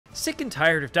Sick and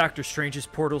tired of Doctor Strange's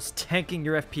portals tanking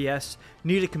your FPS?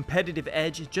 Need a competitive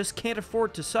edge and just can't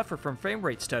afford to suffer from frame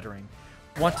rate stuttering?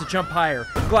 Want to jump higher,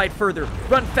 glide further,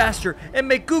 run faster, and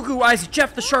make Goo Goo Eyes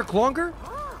Jeff the Shark longer?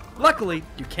 Luckily,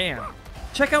 you can.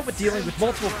 Check out what dealing with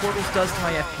multiple portals does to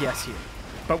my FPS here.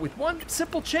 But with one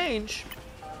simple change...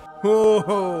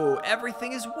 Whoa,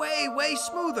 everything is way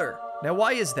smoother. Now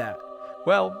why is that?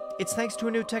 Well, it's thanks to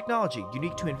a new technology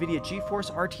unique to NVIDIA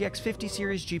GeForce RTX 50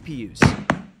 series GPUs.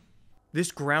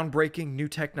 This groundbreaking new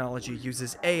technology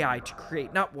uses AI to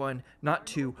create not one, not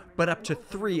two, but up to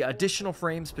 3 additional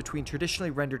frames between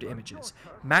traditionally rendered images,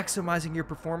 maximizing your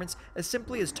performance as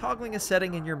simply as toggling a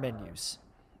setting in your menus.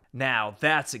 Now,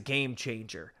 that's a game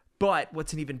changer. But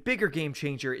what's an even bigger game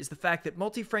changer is the fact that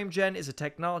multi-frame gen is a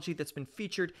technology that's been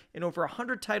featured in over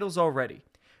 100 titles already.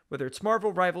 Whether it's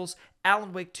Marvel Rivals,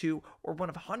 Alan Wake 2, or one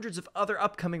of hundreds of other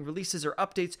upcoming releases or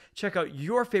updates, check out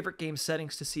your favorite game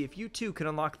settings to see if you too can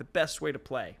unlock the best way to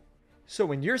play. So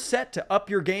when you're set to up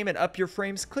your game and up your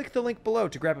frames, click the link below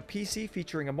to grab a PC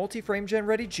featuring a multi-frame gen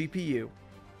ready GPU.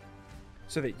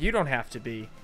 So that you don't have to be.